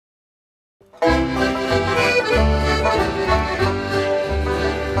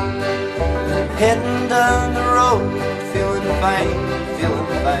Heading down the road, feeling fine, feeling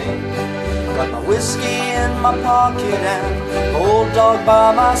fine. Got my whiskey in my pocket and my old dog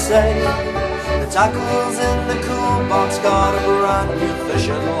by my side. The tackle's in the cool box, got a brand new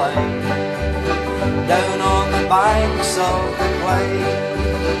fishing line. Down on the banks of the Clyde.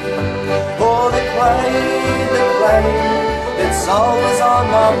 Oh, the Clyde, it's always on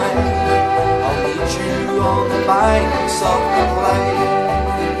my mind. I'll meet you on the banks of the Clyde.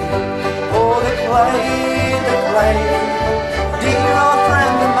 Oh, the Clyde, dear old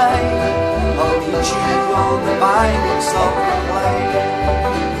friend of mine. I'll meet you on the banks of the Clyde.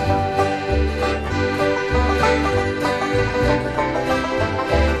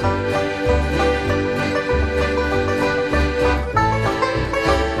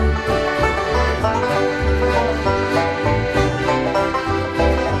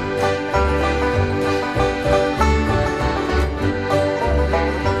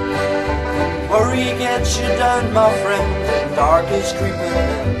 Worry gets you down, my friend, and dark is creeping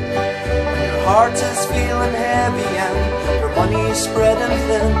in. Your heart is feeling heavy and your money's spreading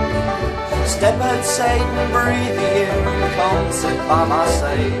thin. Step outside and breathe the air, come sit by my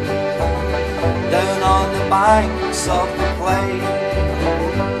side. Down on the banks of the Clyde.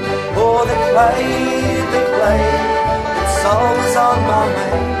 Oh, the Clyde, it's always on my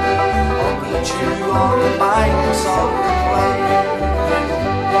mind. I'll meet you on the banks of the Clyde.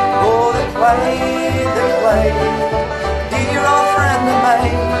 Oh, the Clyde, dear old friend of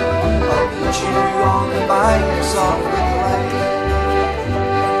mine. I'll meet you on the banks of the Clyde.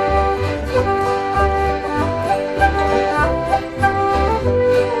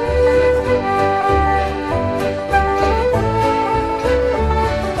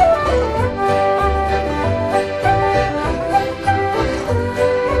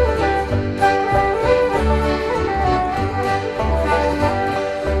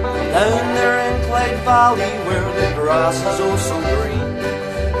 Down there in Clyde Valley where the grass is oh so green,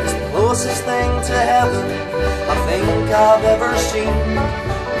 it's the closest thing to heaven I think I've ever seen.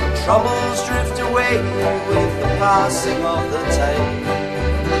 Troubles drift away with the passing of the tide.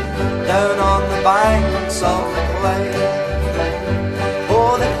 Down on the banks of the Clyde.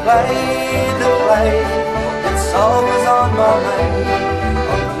 Oh, the Clyde, it's always on my mind.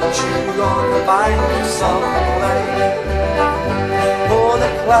 I'll meet you on the banks of the Clyde. Oh, the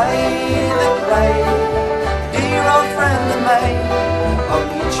Clyde, dear old friend of mine. I'll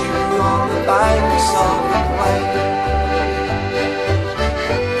meet you on the banks of the Clyde.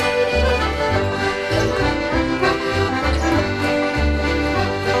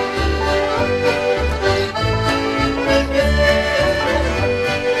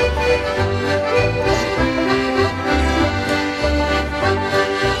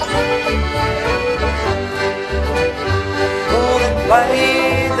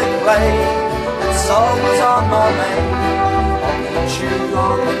 Clyde, it's always on my mind. I'll meet you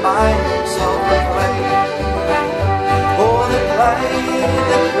on the banks of the Clyde. Oh, the Clyde,